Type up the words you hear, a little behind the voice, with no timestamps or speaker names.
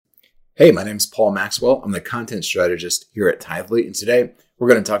Hey, my name is Paul Maxwell. I'm the content strategist here at Tithely, and today we're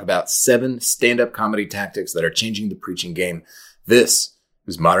going to talk about 7 stand-up comedy tactics that are changing the preaching game. This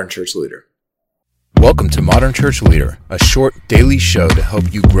is Modern Church Leader. Welcome to Modern Church Leader, a short daily show to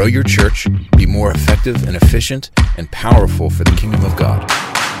help you grow your church, be more effective and efficient, and powerful for the kingdom of God.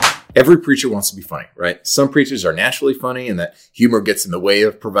 Every preacher wants to be funny, right? Some preachers are naturally funny and that humor gets in the way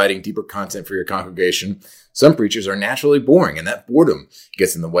of providing deeper content for your congregation. Some preachers are naturally boring and that boredom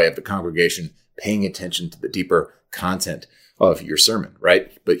gets in the way of the congregation paying attention to the deeper content of your sermon,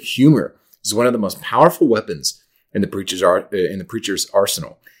 right? But humor is one of the most powerful weapons in the preacher's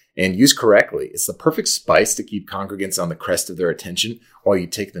arsenal. And used correctly, it's the perfect spice to keep congregants on the crest of their attention while you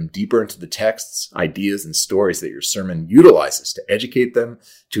take them deeper into the texts, ideas, and stories that your sermon utilizes to educate them,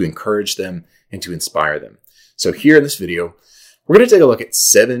 to encourage them, and to inspire them. So here in this video, we're going to take a look at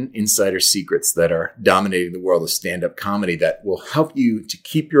 7 insider secrets that are dominating the world of stand-up comedy that will help you to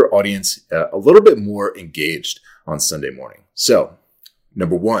keep your audience a little bit more engaged on Sunday morning. So,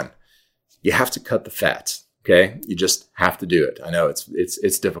 number 1, you have to cut the fat. Okay, you just have to do it. I know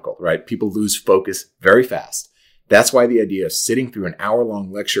it's difficult, right? People lose focus very fast. That's why the idea of sitting through an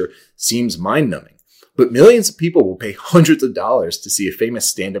hour-long lecture seems mind-numbing. But millions of people will pay hundreds of dollars to see a famous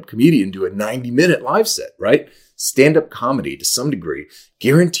stand-up comedian do a 90-minute live set, right? Stand-up comedy, to some degree,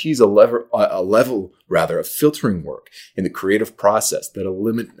 guarantees a level of filtering work in the creative process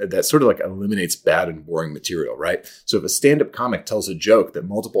that sort of like eliminates bad and boring material, right? So if a stand-up comic tells a joke that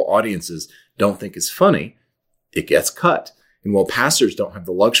multiple audiences don't think is funny, it gets cut. And while pastors don't have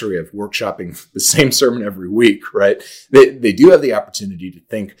the luxury of workshopping the same sermon every week, right? They do have the opportunity to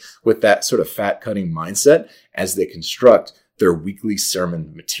think with that sort of fat cutting mindset as they construct their weekly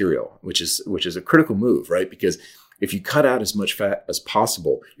sermon material, which is a critical move, right? Because if you cut out as much fat as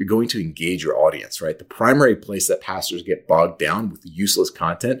possible, you're going to engage your audience, right? The primary place that pastors get bogged down with useless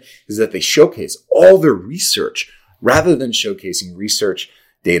content is that they showcase all their research rather than showcasing research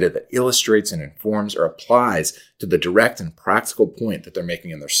data that illustrates and informs or applies to the direct and practical point that they're making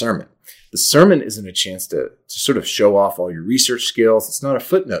in their sermon. The sermon isn't a chance to sort of show off all your research skills. It's not a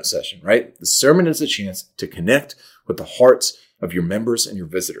footnote session, right? The sermon is a chance to connect with the hearts of your members and your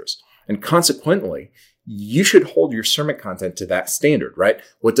visitors. And consequently, you should hold your sermon content to that standard, right?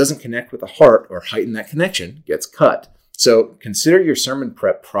 What doesn't connect with the heart or heighten that connection gets cut. So consider your sermon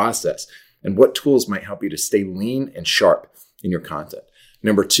prep process and what tools might help you to stay lean and sharp in your content.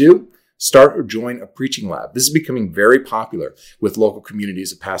 Number 2, start or join a preaching lab. This is becoming very popular with local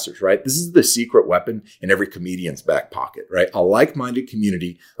communities of pastors, right? This is the secret weapon in every comedian's back pocket, right? A like-minded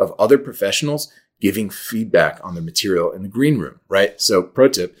community of other professionals giving feedback on the material in the green room, right? So pro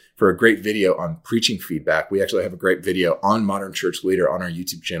tip, for a great video on preaching feedback, we actually have a great video on Modern Church Leader on our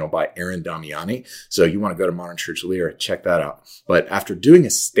YouTube channel by Aaron Damiani. So you want to go to Modern Church Leader, check that out. But after doing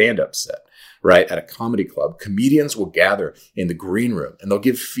a stand-up set, right, at a comedy club, comedians will gather in the green room and they'll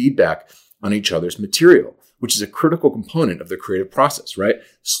give feedback on each other's material, which is a critical component of the creative process, right?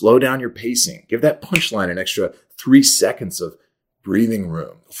 Slow down your pacing. Give that punchline an extra 3 seconds of breathing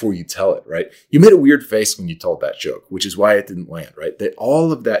room before you tell it, right? You made a weird face when you told that joke, which is why it didn't land, right? That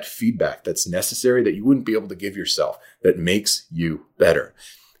all of that feedback that's necessary that you wouldn't be able to give yourself that makes you better.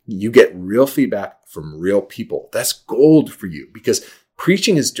 You get real feedback from real people. That's gold for you because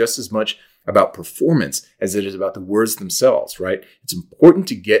preaching is just as much about performance as it is about the words themselves, right? It's important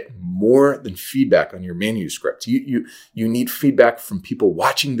to get more than feedback on your manuscript. You need feedback from people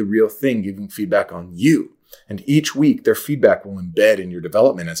watching the real thing, giving feedback on you. And each week, their feedback will embed in your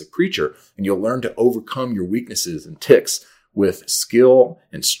development as a preacher, and you'll learn to overcome your weaknesses and tics with skill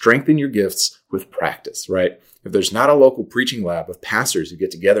and strengthen your gifts with practice, right? If there's not a local preaching lab of pastors who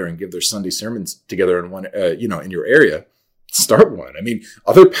get together and give their Sunday sermons together in one, in your area, start one. I mean,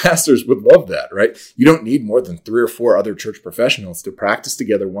 other pastors would love that, right? You don't need more than 3 or 4 other church professionals to practice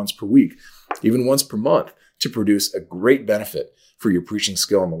together once per week, even once per month, to produce a great benefit for your preaching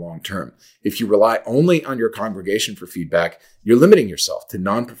skill in the long term. If you rely only on your congregation for feedback, you're limiting yourself to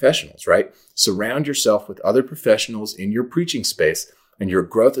non-professionals, right? Surround yourself with other professionals in your preaching space, and your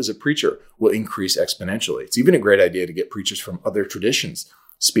growth as a preacher will increase exponentially. It's even a great idea to get preachers from other traditions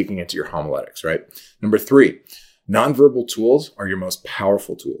speaking into your homiletics, right? Number 3, nonverbal tools are your most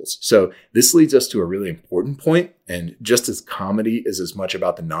powerful tools. So this leads us to a really important point. And just as comedy is as much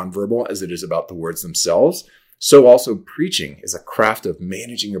about the nonverbal as it is about the words themselves, so also preaching is a craft of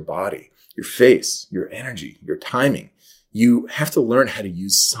managing your body, your face, your energy, your timing. You have to learn how to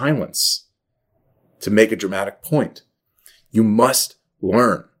use silence to make a dramatic point. You must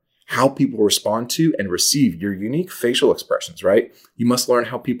learn how people respond to and receive your unique facial expressions, right? You must learn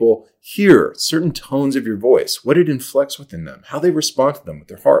how people hear certain tones of your voice, what it inflects within them, how they respond to them with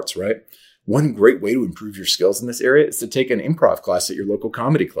their hearts, right? One great way to improve your skills in this area is to take an improv class at your local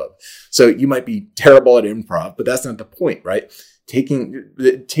comedy club. So you might be terrible at improv, but that's not the point, right?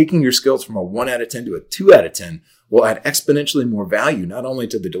 Taking your skills from a 1 out of 10 to a 2 out of 10 will add exponentially more value, not only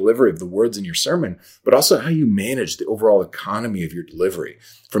to the delivery of the words in your sermon, but also how you manage the overall economy of your delivery,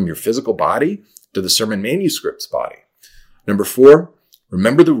 from your physical body to the sermon manuscript's body. Number 4,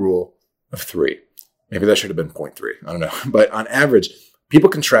 remember the rule of 3. Maybe that should have been 0.3. I don't know. But on average, people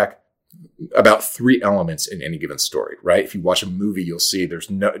can track about 3 elements in any given story, right? If you watch a movie, you'll see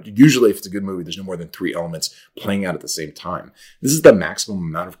usually if it's a good movie, there's no more than 3 elements playing out at the same time. This is the maximum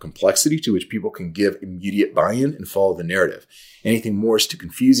amount of complexity to which people can give immediate buy-in and follow the narrative. Anything more is too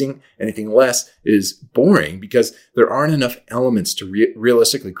confusing. Anything less is boring because there aren't enough elements to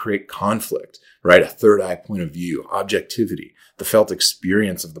realistically create conflict, right? A third eye point of view, objectivity, the felt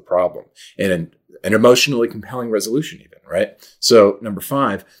experience of the problem, and an emotionally compelling resolution even, right? So number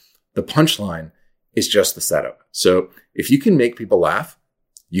 5, the punchline is just the setup. So if you can make people laugh,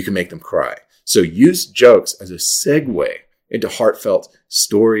 you can make them cry. So use jokes as a segue into heartfelt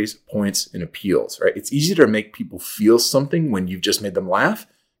stories, points, and appeals, right? It's easier to make people feel something when you've just made them laugh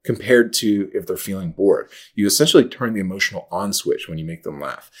compared to if they're feeling bored. You essentially turn the emotional on switch when you make them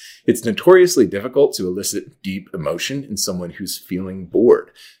laugh. It's notoriously difficult to elicit deep emotion in someone who's feeling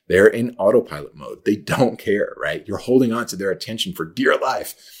bored. They're in autopilot mode. They don't care, right? You're holding on to their attention for dear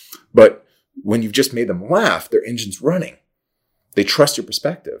life. But when you've just made them laugh, their engine's running. They trust your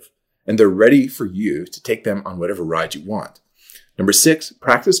perspective, and they're ready for you to take them on whatever ride you want. Number 6,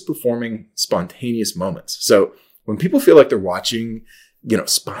 practice performing spontaneous moments. So when people feel like they're watching,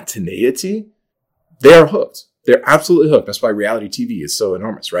 spontaneity, they are hooked. They're absolutely hooked. That's why reality TV is so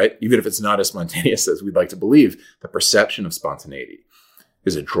enormous, right? Even if it's not as spontaneous as we'd like to believe, the perception of spontaneity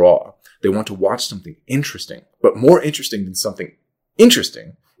is a draw. They want to watch something interesting, but more interesting than something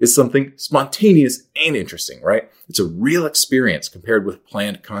interesting is something spontaneous and interesting, right? It's a real experience compared with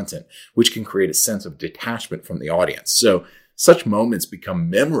planned content, which can create a sense of detachment from the audience. So such moments become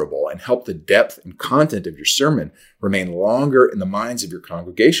memorable and help the depth and content of your sermon remain longer in the minds of your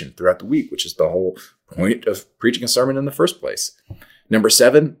congregation throughout the week, which is the whole point of preaching a sermon in the first place. Number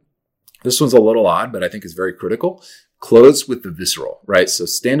 7, this one's a little odd, but I think is very critical. Close with the visceral, right? So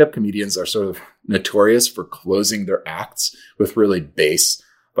stand-up comedians are sort of notorious for closing their acts with really base,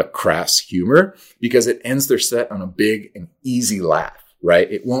 crass humor because it ends their set on a big and easy laugh,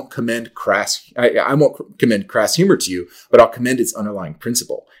 right? It won't commend crass. I won't commend crass humor to you, but I'll commend its underlying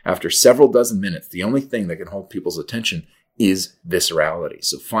principle. After several dozen minutes, the only thing that can hold people's attention is viscerality.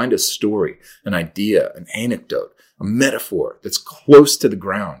 So find a story, an idea, an anecdote, a metaphor that's close to the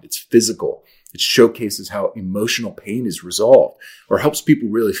ground. It's physical. It showcases how emotional pain is resolved or helps people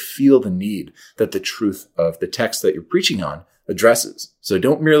really feel the need that the truth of the text that you're preaching on addresses. So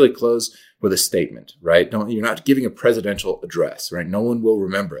don't merely close with a statement, right? You're not giving a presidential address, right? No one will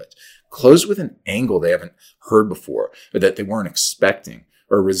remember it. Close with an angle they haven't heard before or that they weren't expecting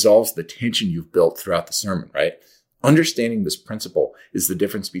or resolves the tension you've built throughout the sermon, right? Understanding this principle is the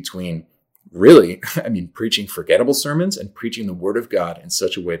difference between preaching forgettable sermons and preaching the word of God in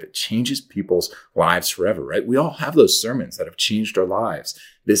such a way that changes people's lives forever, right? We all have those sermons that have changed our lives.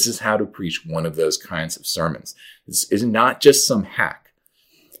 This is how to preach one of those kinds of sermons. This is not just some hack.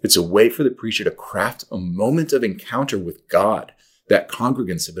 It's a way for the preacher to craft a moment of encounter with God that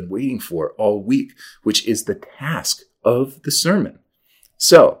congregants have been waiting for all week, which is the task of the sermon.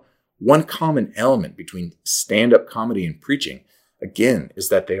 So, one common element between stand-up comedy and preaching, again, is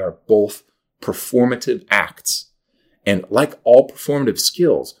that they are both performative acts. And like all performative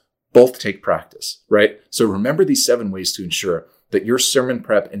skills, both take practice, right? So remember these 7 ways to ensure that your sermon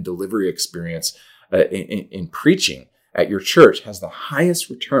prep and delivery experience in preaching at your church has the highest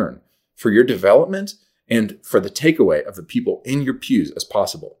return for your development and for the takeaway of the people in your pews as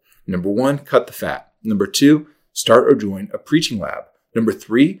possible. Number 1, cut the fat. Number 2, start or join a preaching lab. Number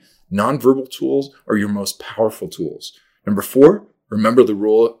 3, nonverbal tools are your most powerful tools. Number 4, remember the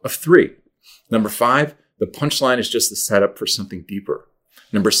rule of 3. Number 5, the punchline is just the setup for something deeper.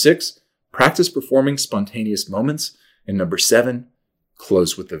 Number 6, practice performing spontaneous moments. And number 7,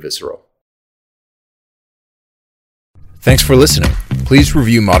 close with the visceral. Thanks for listening. Please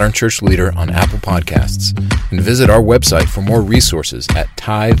review Modern Church Leader on Apple Podcasts and visit our website for more resources at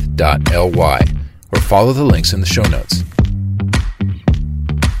tithe.ly or follow the links in the show notes.